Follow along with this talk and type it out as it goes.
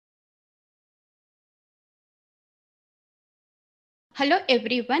Hello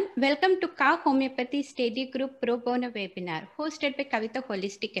everyone, welcome to KHA Homeopathy Study Group Pro Bono webinar hosted by Kavitha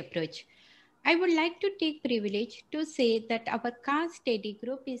Holistic Approach. I would like to take privilege to say that our KHA study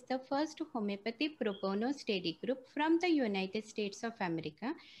group is the first homeopathy pro bono study group from the United States of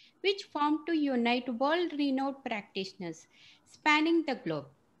America, which formed to unite world-renowned practitioners spanning the globe.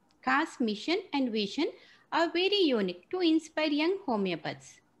 KHA's mission and vision are very unique to inspire young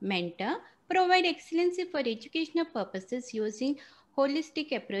homeopaths, mentor, provide excellency for educational purposes using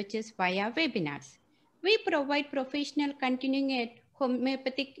holistic approaches via webinars. We provide professional continuing ed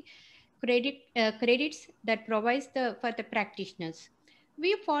homeopathic credits that provides for the practitioners.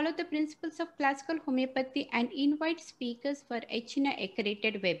 We follow the principles of classical homeopathy and invite speakers for HNA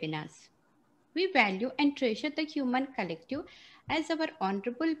accredited webinars. We value and treasure the human collective as our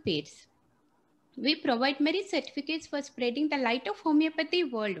honorable peers. We provide merit certificates for spreading the light of homeopathy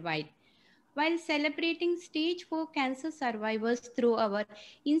worldwide, while celebrating stage 4 cancer survivors through our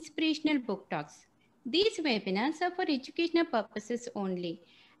inspirational book talks. These webinars are for educational purposes only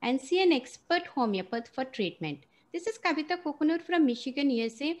and see an expert homeopath for treatment. This is Kavitha from Michigan,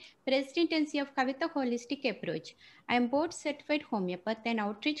 USA, President and CEO of Kavitha Holistic Approach. I am board certified homeopath and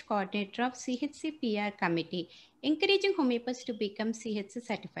outreach coordinator of CHC PR committee, encouraging homeopaths to become CHC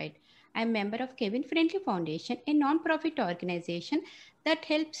certified. I am member of Kevin Friendly Foundation, a non-profit organization that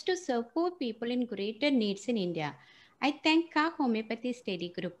helps to serve poor people in greater needs in India. I thank KHA Homeopathy Study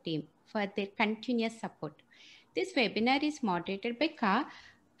Group team for their continuous support. This webinar is moderated by KHA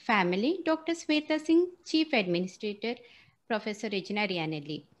family, Dr. Sweta Singh, Chief Administrator, Professor Regina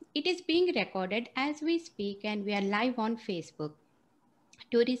Rianelli. It is being recorded as we speak and we are live on Facebook.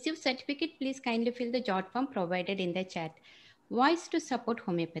 To receive certificate, please kindly fill the jot form provided in the chat. Voice to support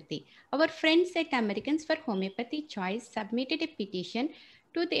homeopathy. Our friends at Americans for Homeopathy Choice submitted a petition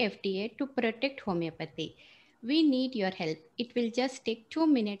to the FDA to protect homeopathy. We need your help. It will just take 2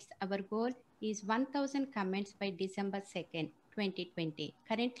 minutes. Our goal is 1,000 comments by December 2nd, 2020.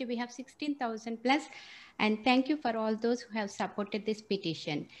 Currently, we have 16,000 plus. And thank you for all those who have supported this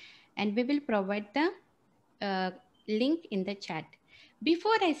petition. And we will provide the link in the chat.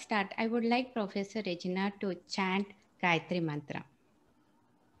 Before I start, I would like Professor Regina to chant Gayatri Mantra.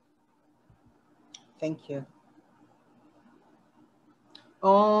 Thank you.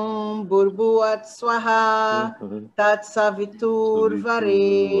 Om Burbuat Swaha Tat Savitur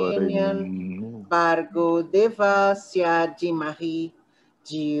Varenyan Bargo Devasya Jimahi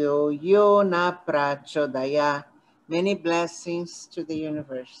Jio Yona Prachodaya. Many blessings to the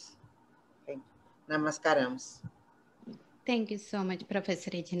universe. Thank you. Namaskarams. Thank you so much,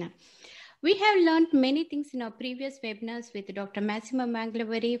 Professor Regina. We have learned many things in our previous webinars with Dr. Massimo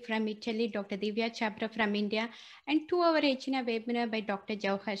Manglavari from Italy, Dr. Divya Chhabra from India, and 2-hour HNA webinar by Dr.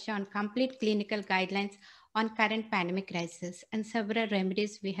 Jauhar Shah on complete clinical guidelines on current pandemic crisis, and several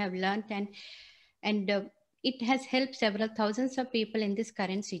remedies we have learned, and it has helped several thousands of people in this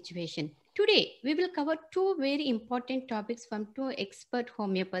current situation. Today, we will cover 2 very important topics from 2 expert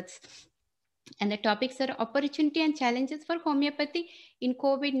homeopaths. And the topics are opportunity and challenges for homeopathy in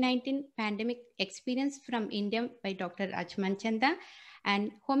COVID-19 pandemic experience from India by Dr. Manchanda,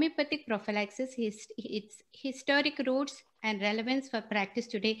 and homeopathic prophylaxis, its historic roots and relevance for practice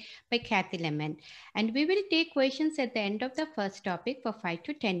today by Cathy Lemmon. And we will take questions at the end of the first topic for 5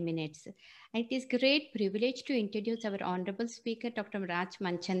 to 10 minutes. And it is great privilege to introduce our honorable speaker, Dr.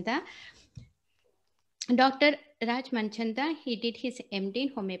 Manchanda. Dr. Raj Manchanda, he did his MD in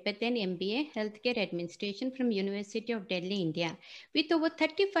Homeopathy and MBA Healthcare Administration from University of Delhi, India, with over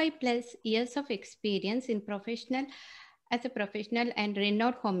 35 plus years of experience in as a professional and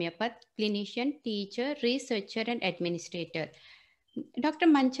renowned homeopath, clinician, teacher, researcher, and administrator. Dr.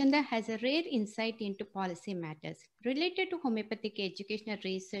 Manchanda has a rare insight into policy matters related to homeopathic educational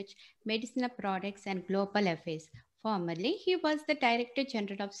research, medicinal products, and global affairs. Formerly, he was the Director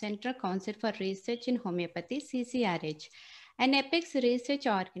General of Central Council for Research in Homeopathy, CCRH, an apex research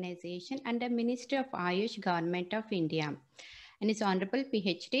organization under Ministry of Ayush, Government of India. And his Honorable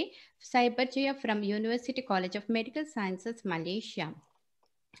PhD, Cyberjaya from University College of Medical Sciences, Malaysia.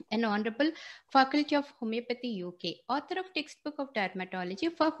 An Honorable Faculty of Homeopathy, UK, author of Textbook of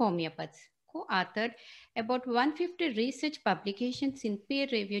Dermatology for Homeopaths, co-authored about 150 research publications in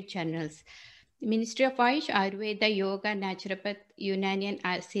peer-reviewed journals. Ministry of Ayush, Ayurveda, Yoga, Naturopath, Unani,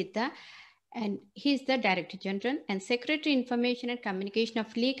 and Siddha, and he is the Director General and Secretary Information and Communication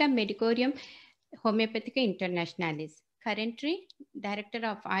of Liga Medicorium Homeopathica Internationalis. Currently, Director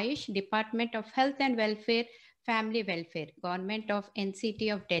of Ayush, Department of Health and Welfare, Family Welfare, Government of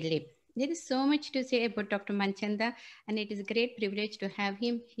NCT of Delhi. There is so much to say about Dr. Manchanda, and it is a great privilege to have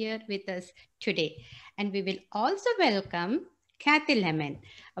him here with us today. And we will also welcome Cathy Lemmon,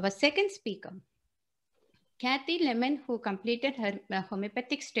 our second speaker. Cathy Lemmon, who completed her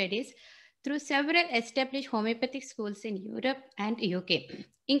homeopathic studies through several established homeopathic schools in Europe and UK,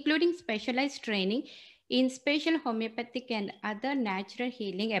 including specialized training in special homeopathic and other natural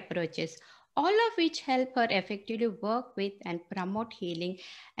healing approaches, all of which help her effectively work with and promote healing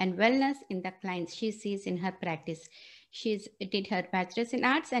and wellness in the clients she sees in her practice. She did her Bachelor's in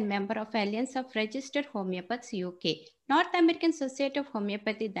Arts and member of Alliance of Registered Homeopaths UK, North American Society of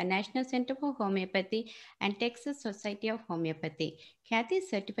Homeopathy, the National Center for Homeopathy, and Texas Society of Homeopathy. Cathy is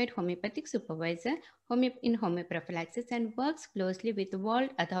certified homeopathic supervisor in Homeoprophylaxis and works closely with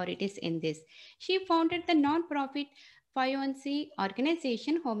world authorities in this. She founded the non-profit 501c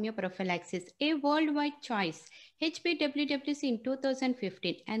organization Homeoprophylaxis, a worldwide choice, HBWWC in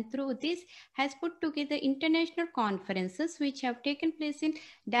 2015, and through this has put together international conferences which have taken place in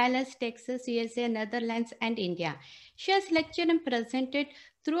Dallas, Texas, USA, Netherlands, and India. She has lectured and presented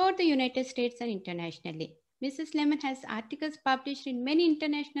throughout the United States and internationally. Mrs. Lemmon has articles published in many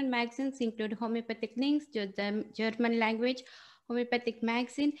international magazines, including Homeopathic Links, German language, Homeopathic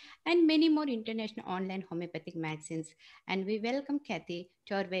Magazine, and many more international online homeopathic magazines. And we welcome Cathy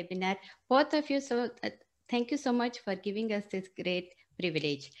to our webinar. Both of you, thank you so much for giving us this great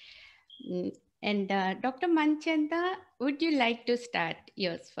privilege. And Dr. Manchanda, would you like to start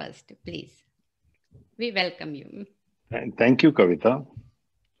yours first, please? We welcome you. Thank you, Kavitha.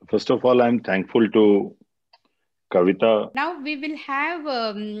 First of all, I'm thankful to Kavitha. Now we will have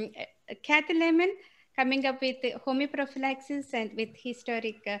Cathy Lemmon coming up with homeoprophylaxis and with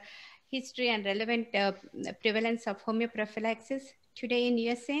historic history and relevant prevalence of homeoprophylaxis today in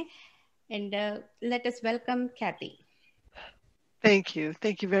USA. And let us welcome Cathy. Thank you.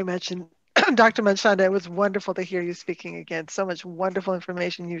 Thank you very much. And Dr. Manchanda, it was wonderful to hear you speaking again. So much wonderful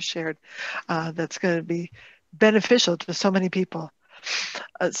information you shared that's going to be beneficial to so many people.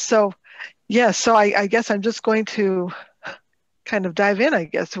 So I guess I'm just going to kind of dive in, I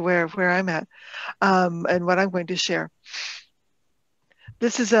guess, to where I'm at and what I'm going to share.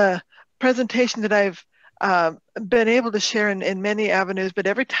 This is a presentation that I've been able to share in many avenues, but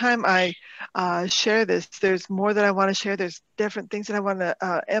every time I share this, there's more that I want to share. There's different things that I want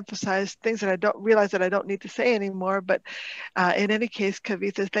to emphasize, things that I don't realize that I don't need to say anymore. But in any case,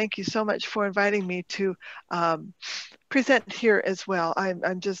 Kavitha, thank you so much for inviting me to present here as well. I'm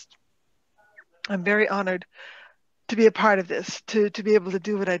very honored to be a part of this, to be able to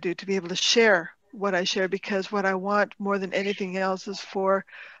do what I do, to be able to share what I share, because what I want more than anything else is for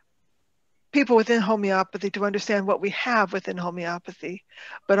people within homeopathy to understand what we have within homeopathy,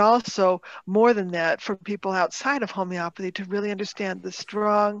 but also more than that, for people outside of homeopathy to really understand the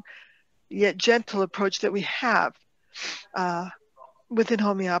strong yet gentle approach that we have within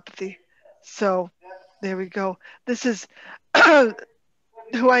homeopathy. So there we go. This is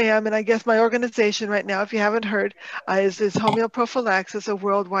who I am, and I guess my organization right now, if you haven't heard, is Homeoprophylaxis, a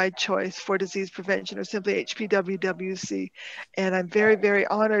worldwide choice for disease prevention, or simply HPWWC. And I'm very, very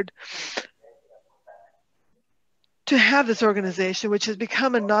honored to have this organization, which has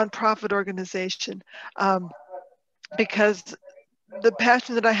become a nonprofit organization, because the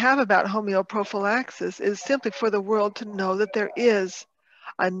passion that I have about homeoprophylaxis is simply for the world to know that there is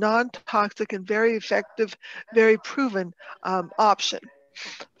a non-toxic and very effective, very proven option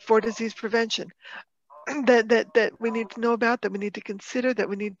for disease prevention that we need to know about, that we need to consider, that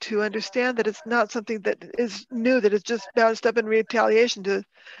we need to understand, that it's not something that is new, that is just bounced up in retaliation to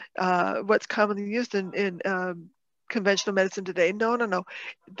what's commonly used in conventional medicine today. No.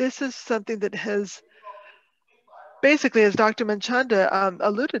 This is something that has basically, as Dr. Manchanda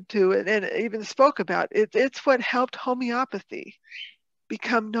alluded to and even spoke about, it's what helped homeopathy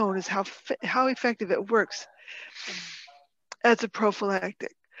become known as how effective it works as a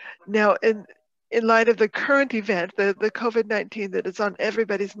prophylactic. Now, in light of the current event, the COVID-19 that is on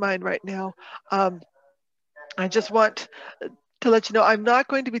everybody's mind right now, I just want to let you know I'm not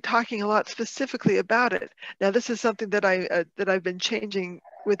going to be talking a lot specifically about it. Now, this is something that I've been changing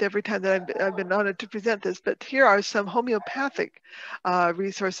with every time that I've been honored to present this, but here are some homeopathic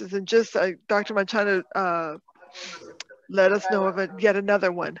resources, and just Dr. Manchanda let us know of yet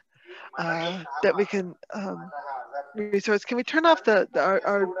another one that we can resource. Can we turn off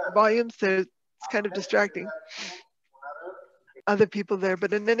our volumes? It's kind of distracting other people there,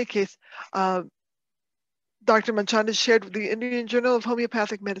 but in any case, Dr. Manchanda shared the Indian Journal of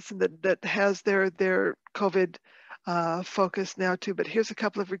Homeopathic Medicine that has their COVID focus now too. But here's a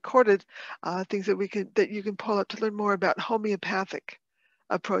couple of recorded things that you can pull up to learn more about homeopathic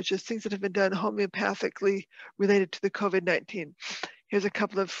approaches, things that have been done homeopathically related to the COVID-19. Here's a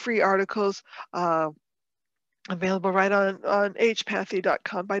couple of free articles available right on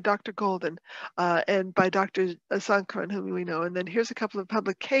hpathy.com by Dr. Golden and by Dr. Sankaran, whom we know. And then here's a couple of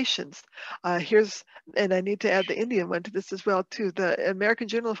publications. And I need to add the Indian one to this as well, too. The American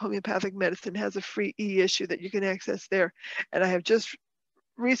Journal of Homeopathic Medicine has a free e-issue that you can access there. And I have just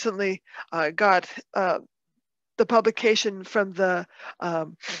recently got the publication from the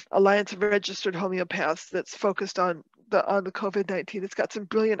Alliance of Registered Homeopaths that's focused on the COVID-19. It's got some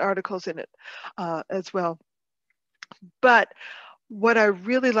brilliant articles in it as well. But what I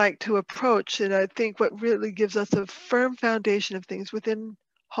really like to approach, and I think what really gives us a firm foundation of things within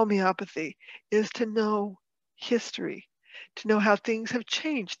homeopathy, is to know history, to know how things have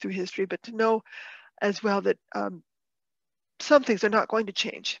changed through history, but to know as well that some things are not going to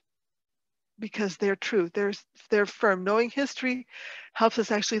change because they're true, they're firm. Knowing history helps us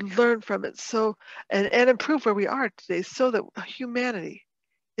actually learn from it, so and improve where we are today, so that humanity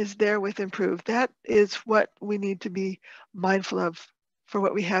is therewith improved. That is what we need to be mindful of for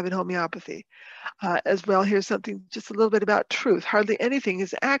what we have in homeopathy. As well, here's something just a little bit about truth. Hardly anything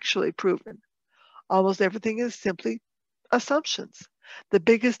is actually proven. Almost everything is simply assumptions. The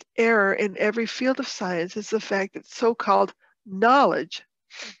biggest error in every field of science is the fact that so-called knowledge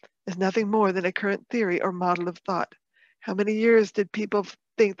is nothing more than a current theory or model of thought. How many years did people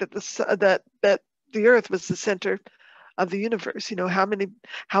think that the Earth was the center of the universe? You know, how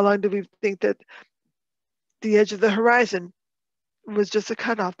long did we think that the edge of the horizon was just a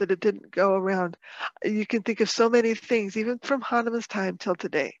cutoff, that it didn't go around? You can think of so many things, even from Hahnemann's time till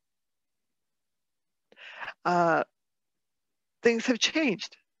today. Things have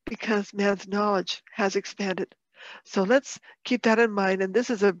changed because man's knowledge has expanded. So let's keep that in mind. And this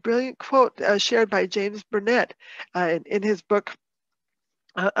is a brilliant quote shared by James Burnett in his book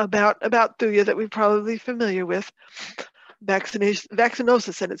about Thuya that we're probably familiar with,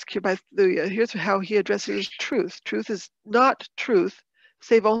 Vaccinosis and its Cure by Thuya. Here's how he addresses truth. Truth is not truth,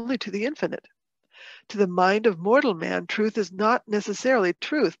 save only to the infinite. To the mind of mortal man, truth is not necessarily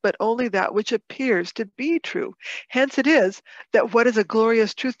truth, but only that which appears to be true. Hence it is that what is a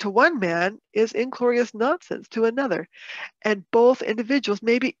glorious truth to one man is inglorious nonsense to another, and both individuals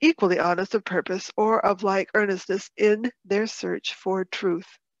may be equally honest of purpose or of like earnestness in their search for truth.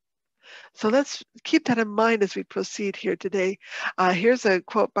 So let's keep that in mind as we proceed here today. Here's a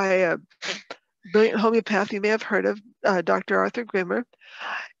quote by a brilliant homeopath you may have heard of, Dr. Arthur Grimmer.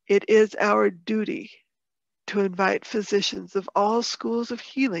 It is our duty to invite physicians of all schools of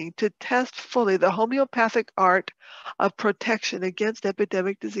healing to test fully the homeopathic art of protection against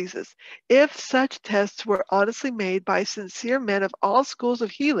epidemic diseases. If such tests were honestly made by sincere men of all schools of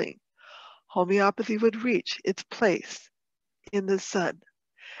healing, homeopathy would reach its place in the sun.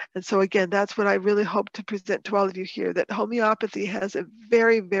 And so again, that's what I really hope to present to all of you here, that homeopathy has a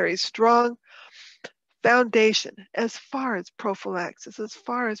very, very strong foundation as far as prophylaxis, as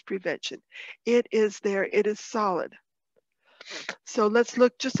far as prevention. It is there, it is solid. So let's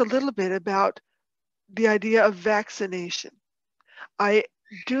look just a little bit about the idea of vaccination. I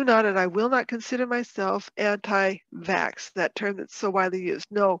do not and I will not consider myself anti-vax, that term that's so widely used.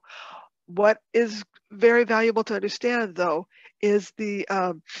 No, what is very valuable to understand, though, is the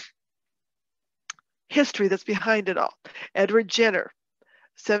history that's behind it all. Edward Jenner,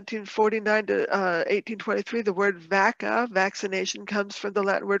 1749 to 1823, the word vacca, vaccination, comes from the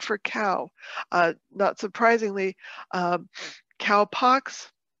Latin word for cow. Not surprisingly,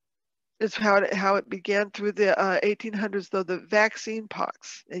 cowpox is how it began through the 1800s, though, the vaccine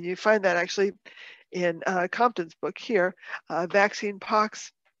pox. And you find that actually in Compton's book here. Vaccine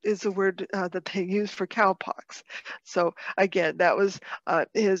pox is the word that they use for cowpox. So again, that was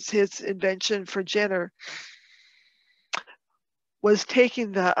his invention. For Jenner was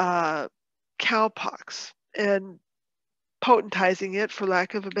taking the cowpox and potentizing it, for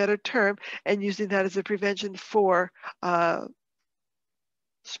lack of a better term, and using that as a prevention for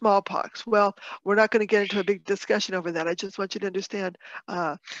smallpox. Well, we're not going to get into a big discussion over that. I just want you to understand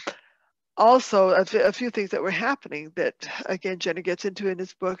also a few things that were happening that, again, Jenner gets into in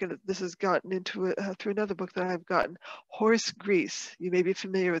his book, and this has gotten into through another book that I've gotten. Horse grease. You may be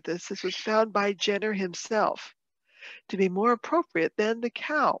familiar with this. This was found by Jenner himself to be more appropriate than the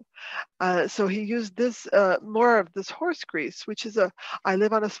cow. So he used this more of this horse grease, which is I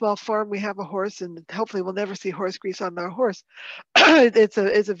live on a small farm. We have a horse, and hopefully we'll never see horse grease on our horse. It's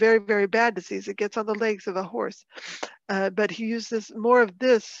a very, very bad disease. It gets on the legs of a horse. But he used more of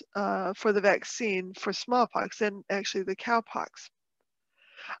this for the vaccine for smallpox than actually the cowpox.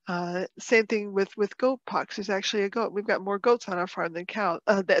 Same thing with goat pox. There's actually a goat. We've got more goats on our farm than cows.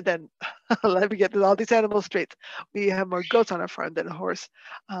 Than let me get all these animals straight. We have more goats on our farm than a horse.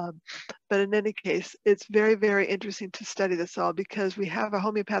 But in any case, it's very, very interesting to study this all because we have a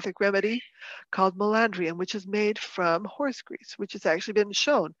homeopathic remedy called melandrium, which is made from horse grease, which has actually been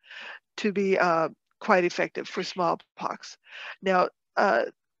shown to be quite effective for smallpox. Now,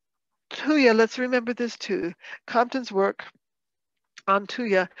 Tuya, let's remember this too. Compton's work on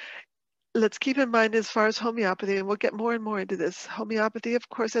Tuya, let's keep in mind as far as homeopathy, and we'll get more and more into this. Homeopathy, of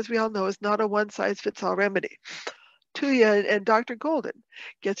course, as we all know, is not a one-size-fits-all remedy. Tuya and Dr. Golden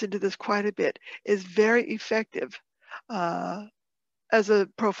gets into this quite a bit, is very effective as a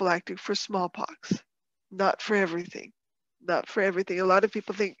prophylactic for smallpox. Not for everything. Not for everything. A lot of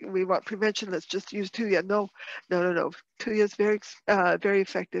people think we want prevention, let's just use Tuya. No. Tuya is very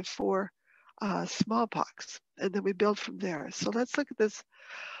effective for smallpox, and then we build from there. So let's look at this.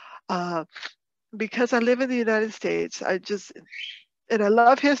 Because I live in the United States, and I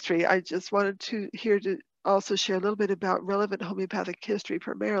love history, I just wanted to also share a little bit about relevant homeopathic history,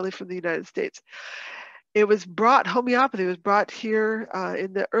 primarily from the United States. Homeopathy was brought here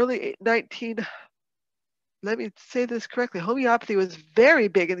in the early let me say this correctly. Homeopathy was very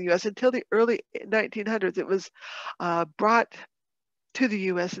big in the U.S. until the early 1900s. It was brought to the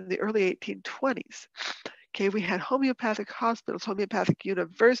U.S. in the early 1820s. Okay, we had homeopathic hospitals, homeopathic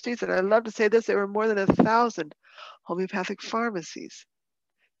universities, and I love to say this, there were more than 1,000 homeopathic pharmacies,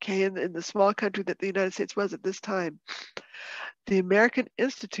 okay, in the small country that the United States was at this time. The American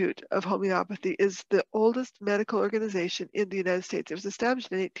Institute of Homeopathy is the oldest medical organization in the United States. It was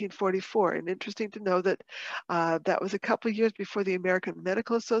established in 1844, and interesting to know that that was a couple of years before the American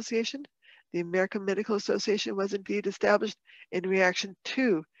Medical Association. The American Medical Association was indeed established in reaction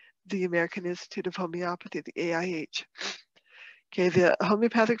to the American Institute of Homeopathy, the AIH. Okay, the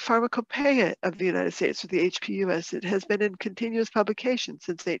Homeopathic Pharmacopoeia of the United States, or the HPUS, it has been in continuous publication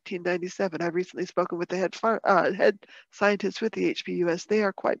since 1897. I've recently spoken with the head scientists with the HPUS. They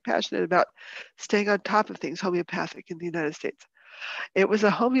are quite passionate about staying on top of things homeopathic in the United States. It was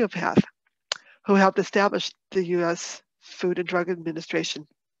a homeopath who helped establish the U.S. Food and Drug Administration.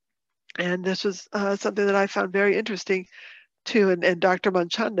 And this was something that I found very interesting too, and Dr.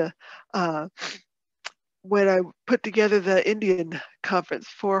 Manchanda, when I put together the Indian conference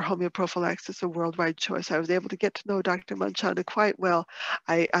for Homeoprophylaxis, a worldwide choice, I was able to get to know Dr. Manchanda quite well.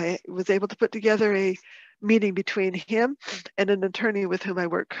 I was able to put together a meeting between him and an attorney with whom I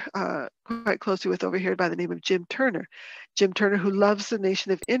work quite closely with over here by the name of Jim Turner. Jim Turner, who loves the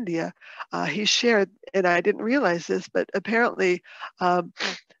nation of India, he shared, and I didn't realize this, but apparently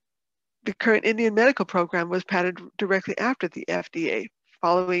the current Indian medical program was patented directly after the FDA,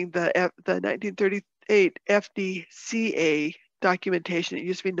 following the 1938 FDCA documentation. It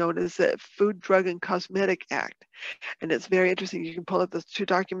used to be known as the Food, Drug, and Cosmetic Act. And it's very interesting. You can pull up those two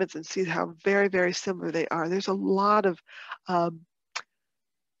documents and see how very, very similar they are. There's a lot of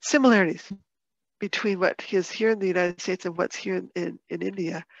similarities between what is here in the United States and what's here in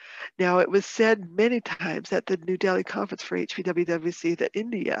India. Now, it was said many times at the New Delhi conference for HPWWC that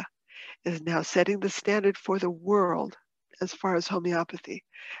India is now setting the standard for the world as far as homeopathy.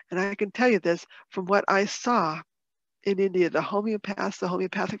 And I can tell you this, from what I saw in India, the homeopaths, the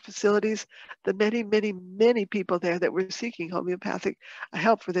homeopathic facilities, the many, many, many people there that were seeking homeopathic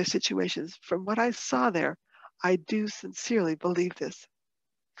help for their situations, from what I saw there, I do sincerely believe this.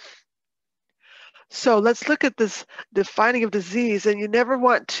 So let's look at this defining of disease, and you never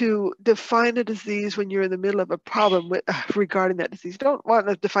want to define a disease when you're in the middle of a problem regarding that disease. You don't want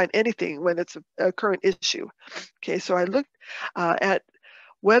to define anything when it's a current issue. Okay, so I looked at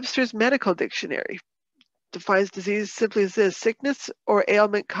Webster's Medical Dictionary. Defines disease simply as this: sickness or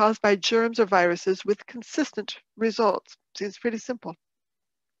ailment caused by germs or viruses with consistent results. Seems pretty simple.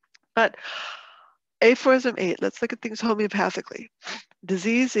 But aphorism 8, let's look at things homeopathically.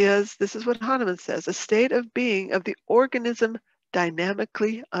 Disease is, this is what Hahnemann says, a state of being of the organism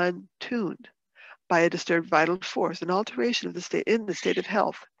dynamically untuned by a disturbed vital force, an alteration of the state in the state of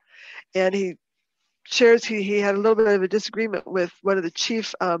health. And he shares he had a little bit of a disagreement with one of the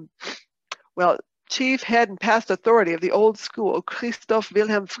chief head and past authority of the old school, Christoph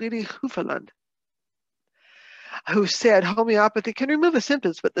Wilhelm Friedrich Hufeland, who said homeopathy can remove the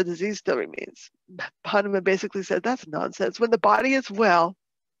symptoms, but the disease still remains. Hahnemann basically said that's nonsense. When the body is well,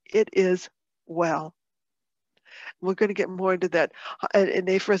 it is well. We're going to get more into that. In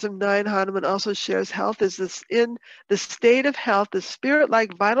aphorism 9, Hahnemann also shares health is this in the state of health, the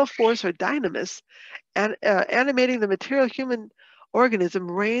spirit-like vital force or dynamis, and animating the material human organism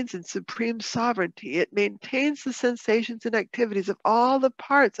reigns in supreme sovereignty. It maintains the sensations and activities of all the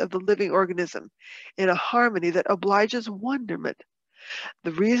parts of the living organism in a harmony that obliges wonderment.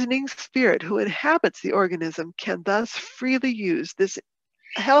 The reasoning spirit who inhabits the organism can thus freely use this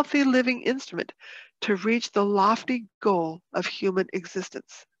healthy living instrument to reach the lofty goal of human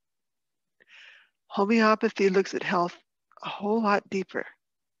existence. Homeopathy looks at health a whole lot deeper.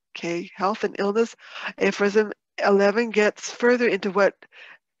 Okay, health and illness. Aphorism 11 gets further into what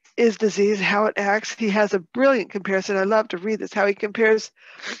is disease, how it acts. He has a brilliant comparison. I love to read this, how he compares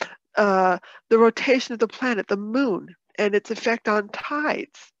the rotation of the planet, the moon, and its effect on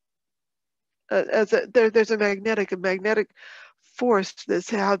tides. There's a magnetic force.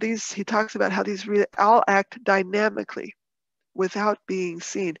 He talks about how these all act dynamically without being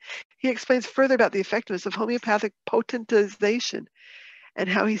seen. He explains further about the effectiveness of homeopathic potentization and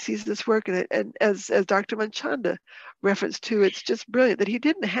how he sees this work. And as Dr. Manchanda referenced to, it's just brilliant that he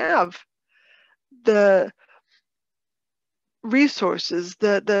didn't have the resources,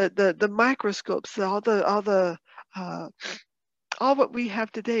 the microscopes, all what we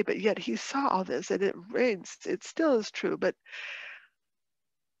have today, but yet he saw all this, and it reigns. It still is true. But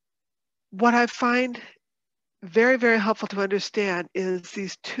what I find very, very helpful to understand is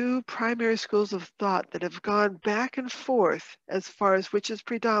these two primary schools of thought that have gone back and forth as far as which is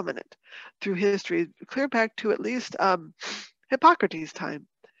predominant through history, clear back to at least Hippocrates' time.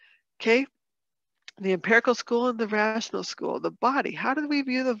 Okay, the empirical school and the rational school. The body, how do we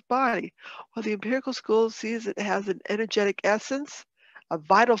view the body? Well, the empirical school sees it has an energetic essence, a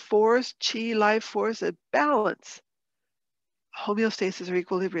vital force, chi, life force, a balance, homeostasis or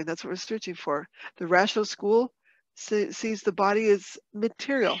equilibrium. That's what we're searching for. The rational school sees the body as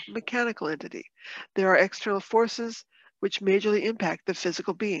material, mechanical entity. There are external forces which majorly impact the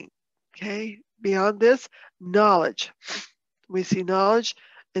physical being. Okay, beyond this, knowledge. We see knowledge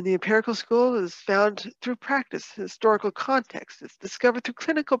in the empirical school is found through practice, historical context. It's discovered through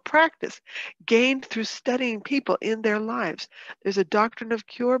clinical practice, gained through studying people in their lives. There's a doctrine of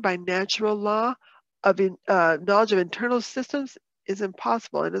cure by natural law. Knowledge of internal systems is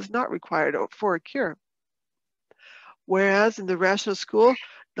impossible and is not required for a cure. Whereas in the rational school,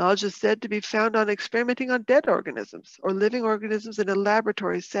 knowledge is said to be found on experimenting on dead organisms or living organisms in a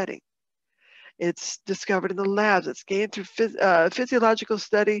laboratory setting. It's discovered in the labs. It's gained through physiological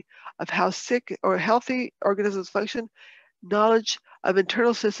study of how sick or healthy organisms function. Knowledge of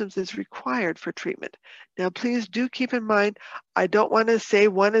internal systems is required for treatment. Now, please do keep in mind, I don't want to say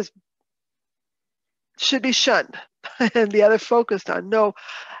one should be shunned and the other focused on. No,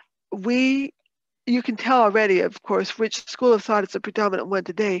 you can tell already, of course, which school of thought is the predominant one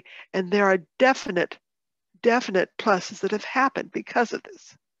today, and there are definite pluses that have happened because of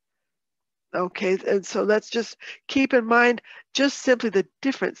this. Okay, and so let's just keep in mind just simply the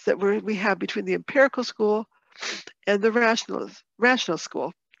difference that we have between the empirical school and the rational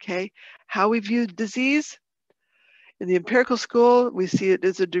school. Okay, how we view disease. In the empirical school, we see it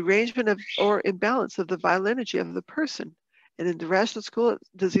as a derangement or imbalance of the vital energy of the person. And in the rational school,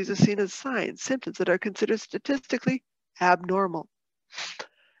 disease is seen as signs, symptoms that are considered statistically abnormal.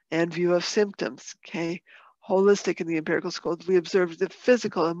 And view of symptoms, okay? Holistic in the empirical school, we observe the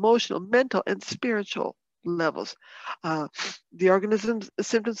physical, emotional, mental, and spiritual levels. The organism's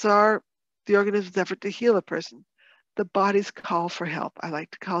symptoms are the organism's effort to heal a person. The body's call for help, I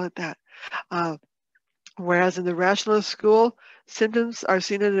like to call it that. Whereas in the rationalist school, symptoms are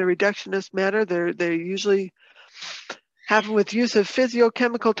seen in a reductionist manner. They usually happen with use of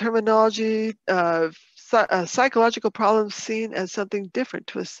physiochemical terminology, psychological problems seen as something different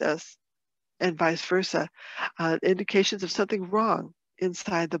to assess, and vice versa. Indications of something wrong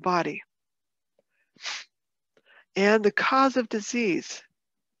inside the body. And the cause of disease.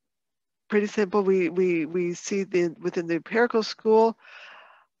 Pretty simple. We see within the empirical school,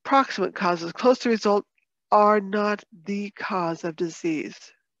 proximate causes, close to result, are not the cause of disease.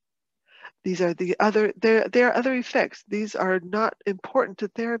 These are there are other effects. These are not important to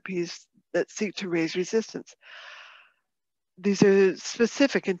therapies that seek to raise resistance. These are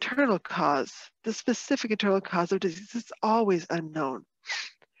specific internal cause. The specific internal cause of disease is always unknown.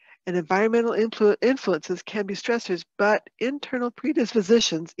 And environmental influences can be stressors, but internal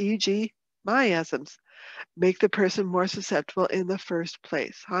predispositions, e.g. miasms, make the person more susceptible in the first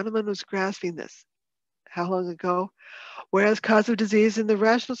place. Hahnemann was grasping this. How long ago? Whereas cause of disease in the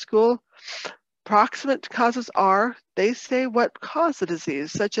rational school, proximate causes are, they say what cause the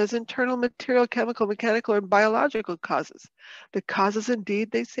disease, such as internal material, chemical, mechanical, or biological causes. The causes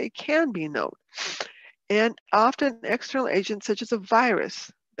indeed, they say, can be known. And often external agents such as a virus,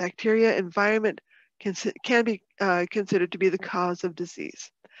 bacteria, environment can be considered to be the cause of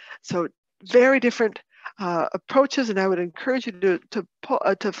disease. So very different approaches, and I would encourage you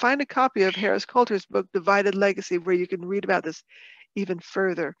to find a copy of Harris Coulter's book, Divided Legacy, where you can read about this even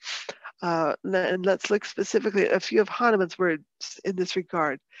further. And let's look specifically at a few of Hahnemann's words in this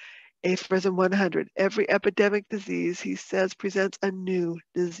regard. Aphorism 100, every epidemic disease, he says, presents a new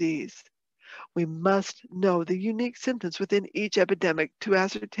disease. We must know the unique symptoms within each epidemic to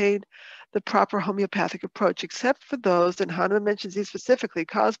ascertain the proper homeopathic approach, except for those, and Hahnemann mentions these specifically,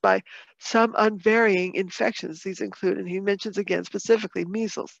 caused by some unvarying infections. These include, and he mentions again specifically,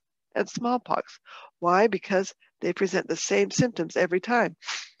 measles and smallpox. Why? Because they present the same symptoms every time.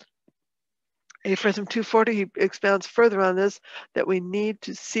 Aphorism 240, he expounds further on this, that we need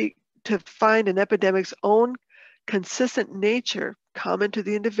to seek to find an epidemic's own consistent nature common to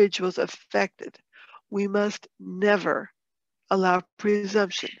the individuals affected. We must never allow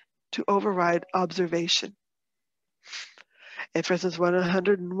presumption to override observation. Aphorisms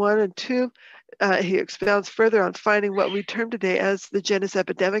 101 and 2, he expounds further on finding what we term today as the genus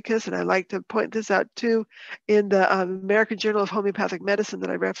epidemicus, and I like to point this out too in the American Journal of Homeopathic Medicine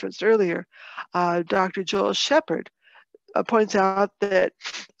that I referenced earlier. Dr. Joel Shepard points out that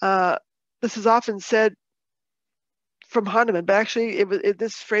this is often said from Hahnemann, but actually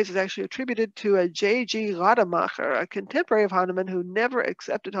this phrase is actually attributed to a J.G. Rademacher, a contemporary of Hahnemann who never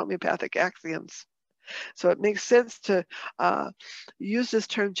accepted homeopathic axioms. So it makes sense to use this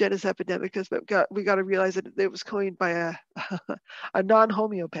term genus epidemicus, but we got to realize that it was coined by a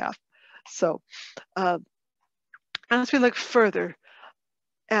non-homeopath. So as we look further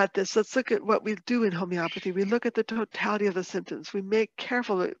at this, let's look at what we do in homeopathy. We look at the totality of the symptoms. We make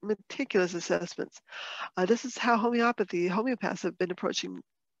careful, meticulous assessments. This is how homeopaths have been approaching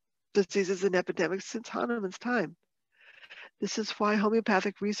diseases and epidemics since Hahnemann's time. This is why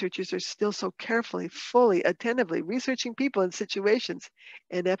homeopathic researchers are still so carefully, fully, attentively researching people and situations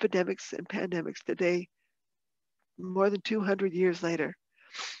in epidemics and pandemics today, more than 200 years later.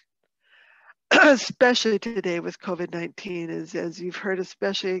 Especially today with COVID-19, as you've heard,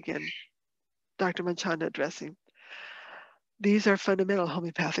 especially again, Dr. Manchanda addressing. These are fundamental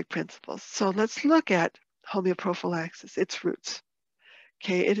homeopathic principles. So let's look at homeoprophylaxis, its roots.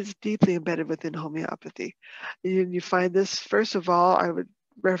 Okay, it is deeply embedded within homeopathy. You find this, first of all, I would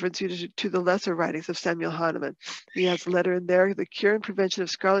reference you to the lesser writings of Samuel Hahnemann. He has a letter in there, The Cure and Prevention of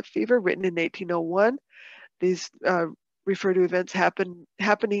Scarlet Fever, written in 1801. These refer to events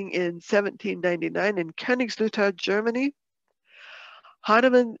happening in 1799 in Königslutter, Germany.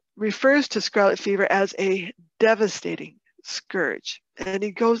 Hahnemann refers to scarlet fever as a devastating scourge, and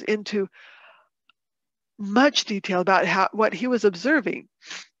he goes into much detail about what he was observing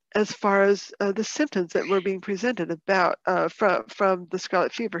as far as the symptoms that were being presented about from the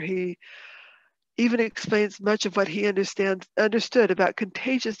scarlet fever. He even explains much of what he understood about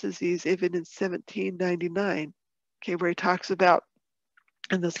contagious disease even in 1799. Okay, where he talks about,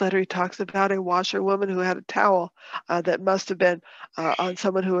 in this letter, he talks about a washerwoman who had a towel that must have been on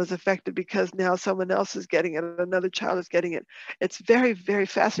someone who was affected because now someone else is getting it, another child is getting it. It's very, very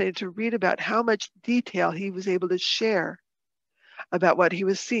fascinating to read about how much detail he was able to share about what he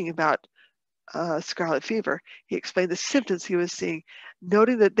was seeing about scarlet fever. He explained the symptoms he was seeing,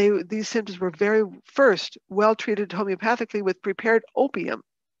 noting that these symptoms were very first well treated homeopathically with prepared opium.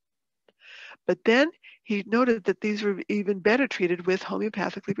 But then he noted that these were even better treated with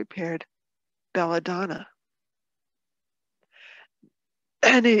homeopathically prepared belladonna.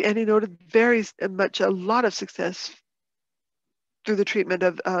 And he noted very much a lot of success through the treatment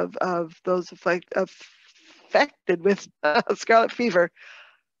of those affected with scarlet fever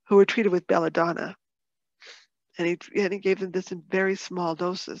who were treated with belladonna. And he gave them this in very small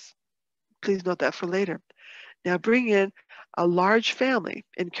doses. Please note that for later. Now bring in a large family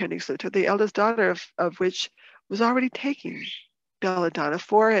in Königslutter, the eldest daughter of which was already taking belladonna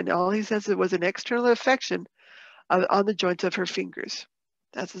and all he says it was an external affection on the joints of her fingers.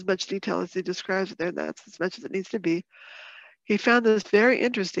 That's as much detail as he describes it there, and that's as much as it needs to be. He found this very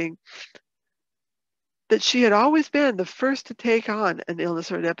interesting, that she had always been the first to take on an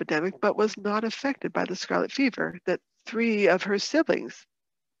illness or an epidemic, but was not affected by the scarlet fever that 3 of her siblings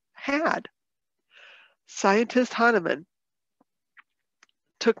had. Scientist Hahnemann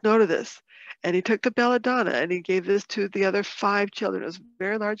took note of this, and he took the belladonna and he gave this to the other 5 children. It was a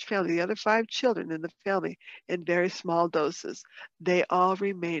very large family, the other 5 children in the family, in very small doses. They all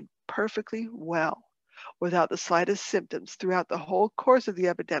remained perfectly well without the slightest symptoms throughout the whole course of the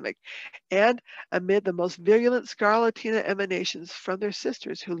epidemic, and amid the most virulent scarlatina emanations from their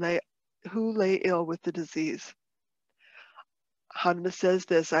sisters who lay ill with the disease. Hahnemann says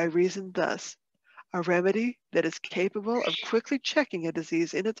this, I reasoned thus. A remedy that is capable of quickly checking a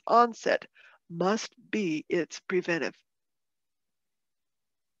disease in its onset must be its preventive.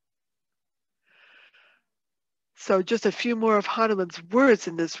 So just a few more of Hahnemann's words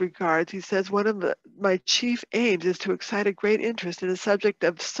in this regard. He says, one of my chief aims is to excite a great interest in a subject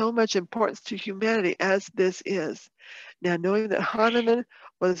of so much importance to humanity as this is. Now, knowing that Hahnemann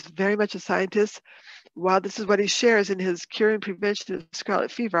was very much a scientist, while this is what he shares in his Cure and Prevention of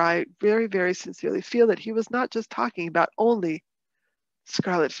Scarlet Fever, I very, very sincerely feel that he was not just talking about only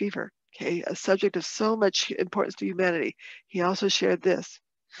scarlet fever, okay, a subject of so much importance to humanity. He also shared this.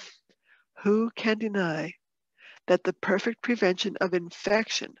 Who can deny that the perfect prevention of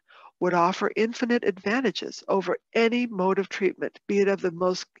infection would offer infinite advantages over any mode of treatment, be it of the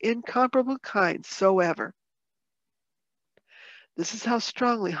most incomparable kind soever? This is how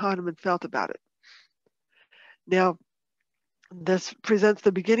strongly Hahnemann felt about it. Now, this presents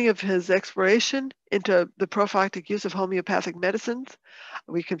the beginning of his exploration into the prophylactic use of homeopathic medicines.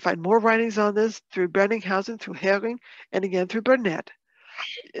 We can find more writings on this through Brenninghausen, through Hering, and again through Burnett.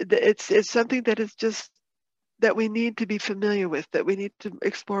 It's something that is just that we need to be familiar with, that we need to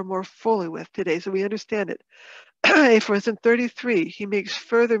explore more fully with today so we understand it. For instance, 33, he makes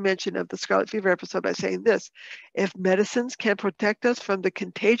further mention of the scarlet fever episode by saying this: if medicines can protect us from the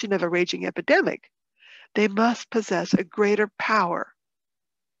contagion of a raging epidemic, they must possess a greater power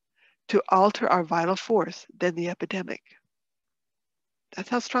to alter our vital force than the epidemic. That's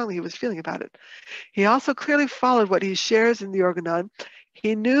how strongly he was feeling about it. He also clearly followed what he shares in the Organon.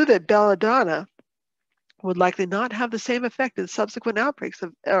 He knew that belladonna would likely not have the same effect in subsequent outbreaks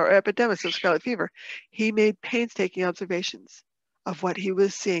or epidemics of scarlet fever. He made painstaking observations of what he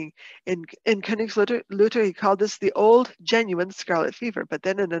was seeing. In Königslutter, he called this the old genuine scarlet fever. But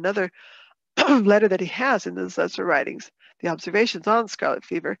then in another letter that he has in his lesser writings, the observations on scarlet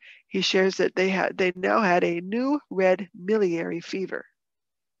fever, he shares that they now had a new red miliary fever.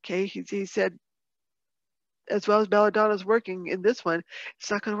 Okay, he said, as well as belladonna's working in this one, it's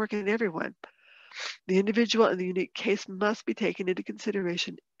not going to work in everyone. The individual and the unique case must be taken into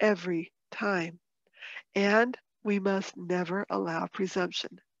consideration every time. And we must never allow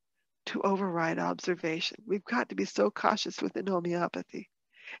presumption to override observation. We've got to be so cautious within homeopathy.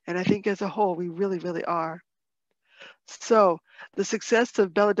 And I think as a whole, we really, really are. So the success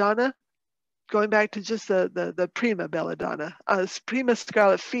of belladonna, going back to just the prima belladonna, prima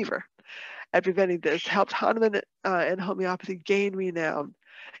scarlet fever, at preventing this, helped Hahnemann and homeopathy gain renown.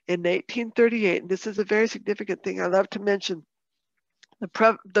 In 1838, and this is a very significant thing I love to mention,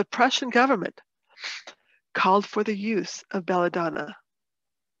 the Prussian government called for the use of belladonna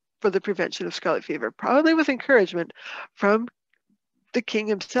for the prevention of scarlet fever, probably with encouragement from the king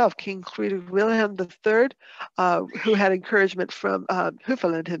himself, King Friedrich Wilhelm III, who had encouragement from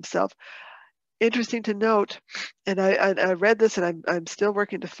Hüfeland himself. Interesting to note, and I read this, and I'm still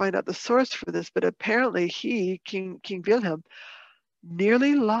working to find out the source for this, but apparently King Wilhelm,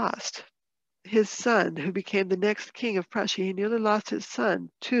 nearly lost his son, who became the next king of Prussia. He nearly lost his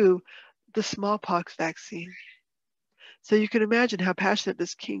son to the smallpox vaccine. So you can imagine how passionate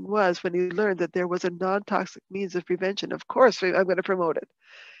this king was when he learned that there was a non-toxic means of prevention. Of course, I'm going to promote it.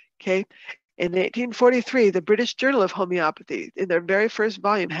 Okay. In 1843, the British Journal of Homeopathy, in their very first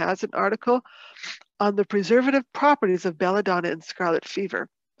volume, has an article on the preservative properties of belladonna and scarlet fever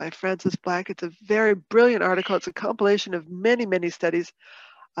by Francis Black. It's a very brilliant article. It's a compilation of many, many studies.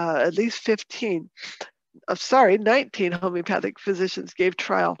 At least 19 homeopathic physicians gave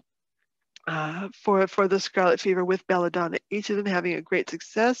trial for the scarlet fever with belladonna, each of them having a great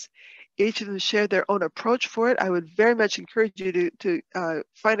success. Each of them shared their own approach for it. I would very much encourage you to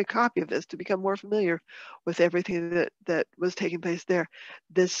find a copy of this to become more familiar with everything that was taking place there.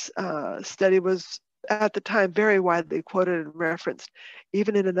 This study was, at the time, very widely quoted and referenced.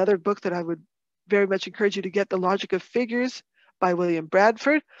 Even in another book that I would very much encourage you to get, The Logic of Figures by William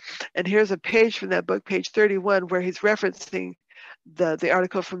Bradford. And here's a page from that book, page 31, where he's referencing the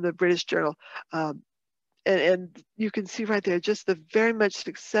article from the British Journal. And you can see right there just the very much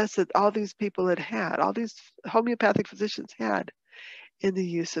success that all these people had, all these homeopathic physicians had in the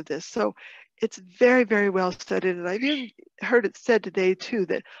use of this. So it's very, very well studied. And I've even heard it said today too,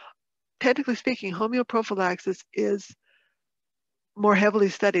 that technically speaking, homeoprophylaxis is more heavily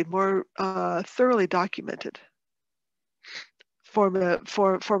studied, more thoroughly documented form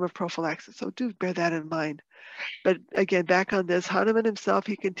of prophylaxis. So do bear that in mind. But again, back on this, Hahnemann himself,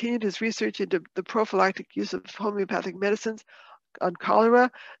 he continued his research into the prophylactic use of homeopathic medicines on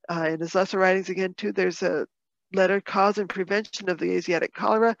cholera. In his lesser writings, again, too, there's a letter, Cause and Prevention of the Asiatic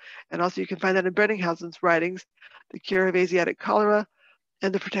Cholera. And also you can find that in Brenninghausen's writings, The Cure of Asiatic Cholera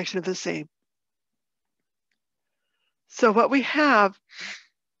and the Protection of the Same. So what we have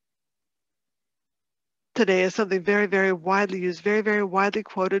today is something very, very widely used, very, very widely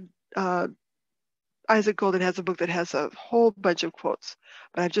quoted. Isaac Golden has a book that has a whole bunch of quotes,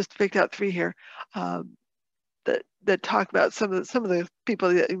 but I've just picked out 3 here that talk about some of the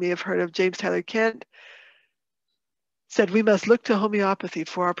people that you may have heard of. James Tyler Kent said, "We must look to homeopathy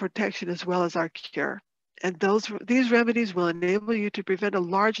for our protection as well as our cure, and these remedies will enable you to prevent a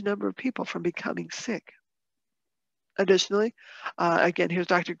large number of people from becoming sick." Additionally, again, here's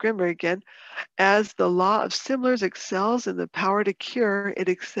Dr. Grimberg again. As the law of similars excels in the power to cure, it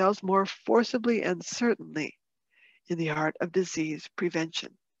excels more forcibly and certainly in the art of disease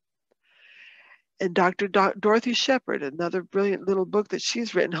prevention. And Dr. Dorothy Shepard, another brilliant little book that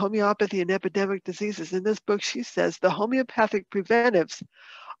she's written, Homeopathy and Epidemic Diseases. In this book, she says the homeopathic preventives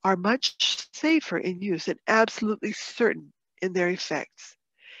are much safer in use and absolutely certain in their effects.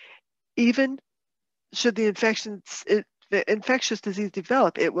 Even should the infectious disease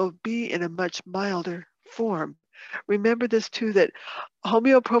develop, it will be in a much milder form. Remember this too, that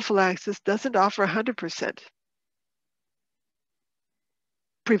homeoprophylaxis doesn't offer 100%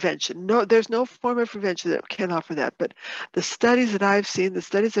 prevention. No, there's no form of prevention that can offer that. But the studies that I've seen, the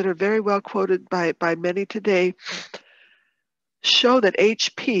studies that are very well quoted by many today, show that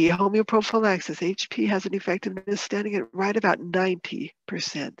HP, homeoprophylaxis, HP has an effectiveness standing at right about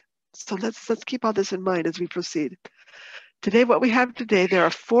 90%. So let's keep all this in mind as we proceed. Today, what we have today, there are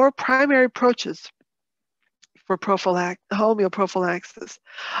 4 primary approaches for homeoprophylaxis.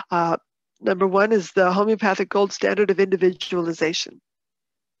 Number 1 is the homeopathic gold standard of individualization.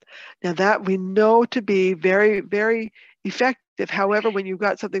 Now that we know to be very, very effective. However, when you've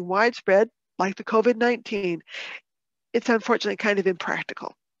got something widespread, like the COVID-19, it's unfortunately kind of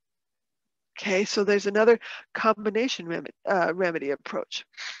impractical. Okay, so there's another combination remedy approach.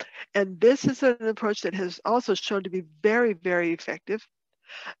 And this is an approach that has also shown to be very, very effective.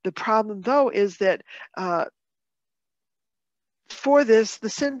 The problem, though, is that for this, the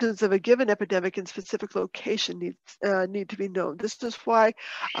symptoms of a given epidemic in specific location need to be known. This is why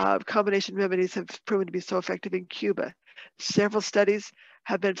combination remedies have proven to be so effective in Cuba. Several studies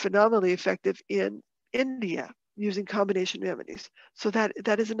have been phenomenally effective in India using combination remedies. So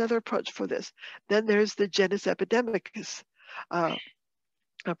that is another approach for this. Then there's the genus epidemicus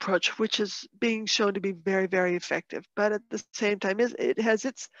approach, which is being shown to be very, very effective. But at the same time, it has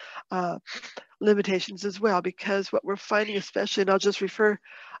its limitations as well, because what we're finding, especially, and I'll just refer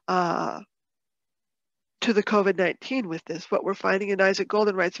to the COVID-19 with this, what we're finding, and Isaac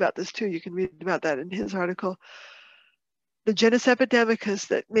Golden writes about this too, you can read about that in his article, the genus epidemicus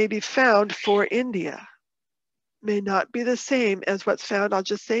that may be found for India may not be the same as what's found, I'll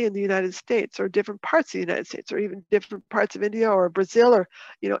just say, in the United States, or different parts of the United States, or even different parts of India or Brazil, or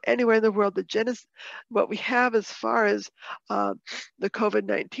anywhere in the world. The genus, what we have as far as the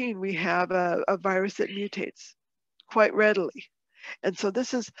COVID-19, we have a virus that mutates quite readily. And so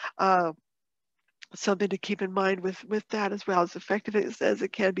this is something to keep in mind with that as well. As effective as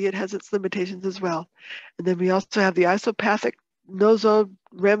it can be, it has its limitations as well. And then we also have the isopathic nosode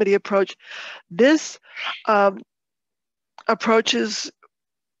remedy approach. This approach is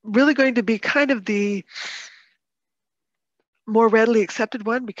really going to be kind of the more readily accepted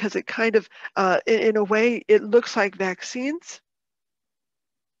one, because it kind of, in a way, it looks like vaccines.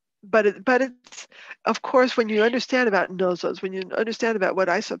 But it's, of course, when you understand about nosodes, when you understand about what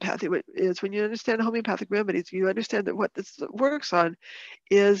isopathy is, when you understand homeopathic remedies, you understand that what this works on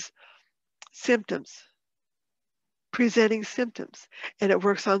is symptoms, presenting symptoms, and it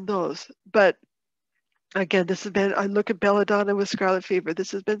works on those. But again, this has been, I look at belladonna with scarlet fever.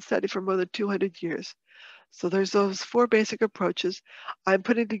 This has been studied for more than 200 years. So there's those 4 basic approaches. I'm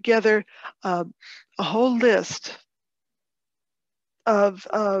putting together a whole list of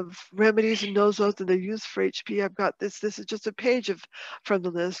remedies and nosodes and their use for HP. I've got this. This is just a page from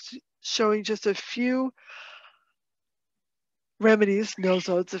the list showing just a few remedies,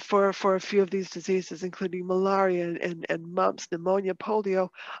 nosodes, for a few of these diseases, including malaria and mumps, pneumonia, polio.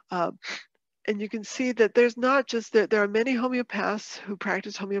 And you can see that there's not just that there are many homeopaths who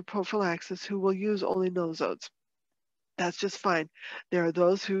practice homeoprophylaxis who will use only nosodes. That's just fine. There are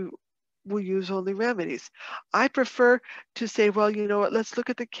those who will use only remedies. I prefer to say, well, you know what, let's look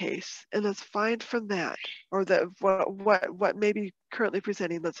at the case and let's find from that, or what may be currently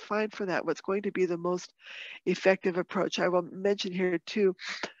presenting, let's find for that what's going to be the most effective approach. I will mention here too,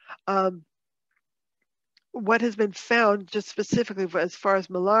 what has been found just specifically as far as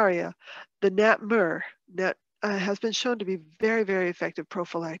malaria, the MARH has been shown to be very, very effective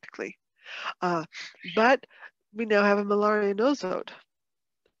prophylactically. But we now have a malaria nosode.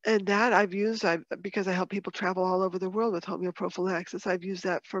 And that I've used, because I help people travel all over the world with homeoprophylaxis. I've used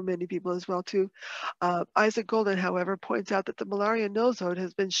that for many people as well too. Isaac Golden, however, points out that the malaria nosode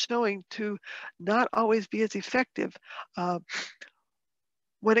has been showing to not always be as effective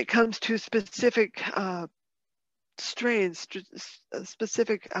when it comes to specific strains,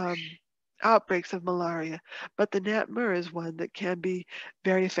 specific outbreaks of malaria. But the NAT-MRH is one that can be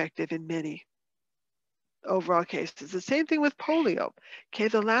very effective in many overall cases. The same thing with polio. Okay,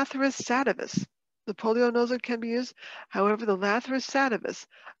 the Lathyrus sativus. The polio nosode can be used. However, the Lathyrus sativus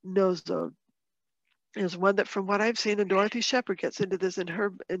nosode is one that, from what I've seen, and Dorothy Shepard gets into this in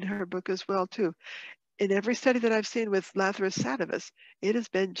her book as well too. In every study that I've seen with Lathyrus sativus, it has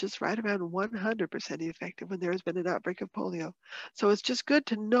been just right around 100% effective when there has been an outbreak of polio. So it's just good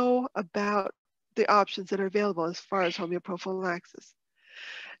to know about the options that are available as far as homeoprophylaxis.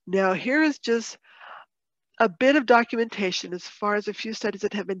 Now, here is just a bit of documentation as far as a few studies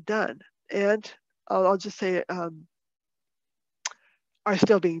that have been done, and I'll just say are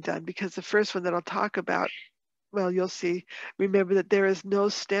still being done, because the first one that I'll talk about, well, you'll see, remember that there is no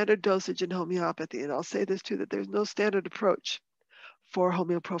standard dosage in homeopathy, and I'll say this too, that there's no standard approach for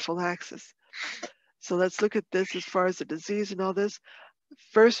homeoprophylaxis. So let's look at this as far as the disease and all this.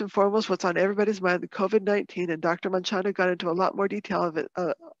 First and foremost, what's on everybody's mind, the COVID-19, and Dr. Manchanda got into a lot more detail of it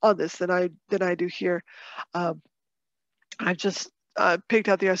on this than I do here. I've just picked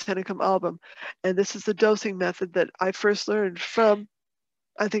out the Arsenicum album, and this is the dosing method that I first learned from,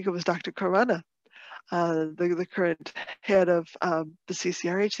 I think it was Dr. Karana, the current head of the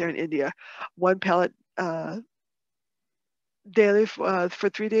CCRH there in India. 1 pellet daily for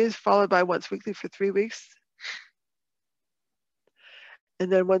 3 days, followed by once weekly for 3 weeks. And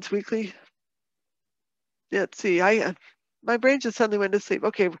then once weekly, let's see, my brain just suddenly went to sleep.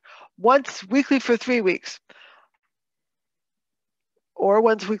 Okay, once weekly for 3 weeks, or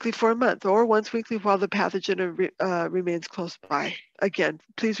once weekly for a month, or once weekly while the pathogen remains close by. Again,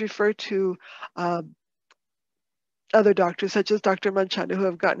 please refer to other doctors, such as Dr. Manchanda, who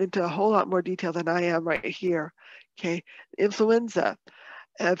have gotten into a whole lot more detail than I am right here. Okay, influenza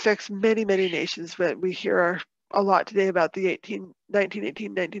affects many, many nations, but we hear a lot today about the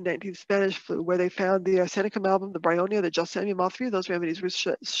 1919 Spanish flu, where they found the Arsenicum album, the Bryonia, the Gelsemium, all three of those remedies were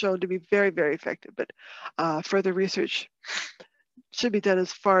shown to be very, very effective. But further research should be done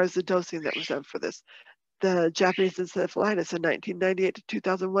as far as the dosing that was done for this. The Japanese encephalitis in 1998 to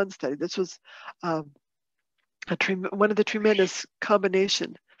 2001 study. This was one of the tremendous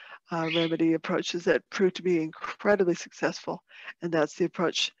combination remedy approaches that proved to be incredibly successful, and that's the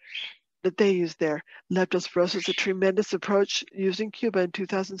approach that they used there. Leptospirosis, a tremendous approach used in Cuba in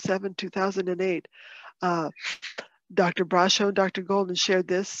 2007, 2008. Dr. Brasho and Dr. Golden shared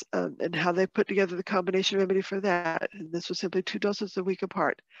this and how they put together the combination remedy for that. And this was simply 2 doses a week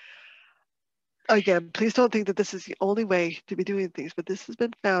apart. Again, please don't think that this is the only way to be doing things, but this has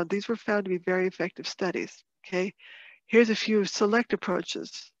been found. These were found to be very effective studies. Okay, here's a few select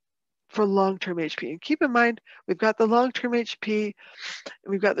approaches for long-term HP. And keep in mind, we've got the long-term HP, and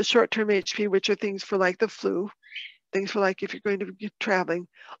we've got the short-term HP, which are things for like the flu, things for like if you're going to be traveling.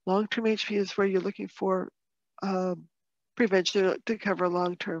 Long-term HP is where you're looking for prevention to cover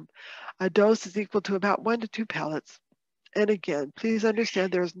long-term. A dose is equal to about 1 to 2 pellets. And again, please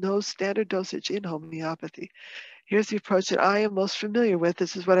understand there is no standard dosage in homeopathy. Here's the approach that I am most familiar with.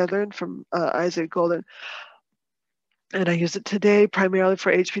 This is what I learned from Isaac Golden. And I use it today primarily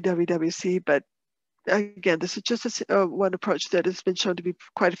for HPWWC, but again, this is just one approach that has been shown to be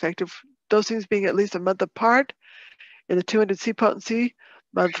quite effective. Dosings being at least a month apart in the 200C potency.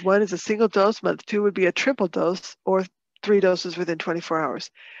 Month 1 is a single dose. Month 2 would be a triple dose, or 3 doses within 24 hours.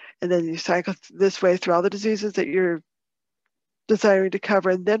 And then you cycle this way through all the diseases that you're desiring to cover,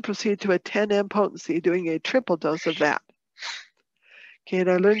 and then proceed to a 10M potency, doing a triple dose of that. Okay, and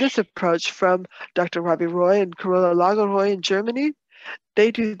I learned this approach from Dr. Ravi Roy and Carola Lagerroy in Germany.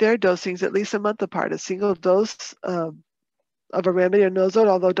 They do their dosings at least a month apart, a single dose of a remedy or nosode,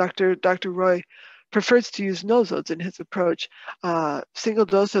 although Dr. Roy prefers to use nosodes in his approach. Single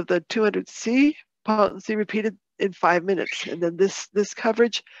dose of the 200C potency repeated in 5 minutes. And then this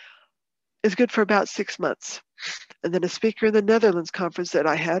coverage is good for about 6 months. And then a speaker in the Netherlands conference that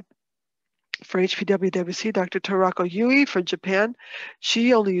I had for HPWWC, Dr. Torako Yui from Japan,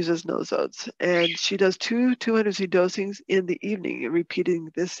 she only uses nosodes, and she does 2 200C dosings in the evening,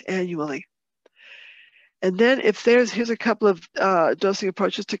 repeating this annually. And then here's a couple of dosing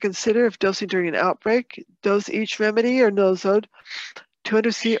approaches to consider if dosing during an outbreak. Dose each remedy or nosode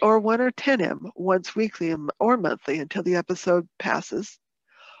 200C or 1 or 10M once weekly or monthly until the episode passes.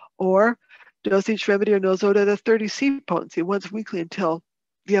 Or dose each remedy or nosode at a 30C potency once weekly until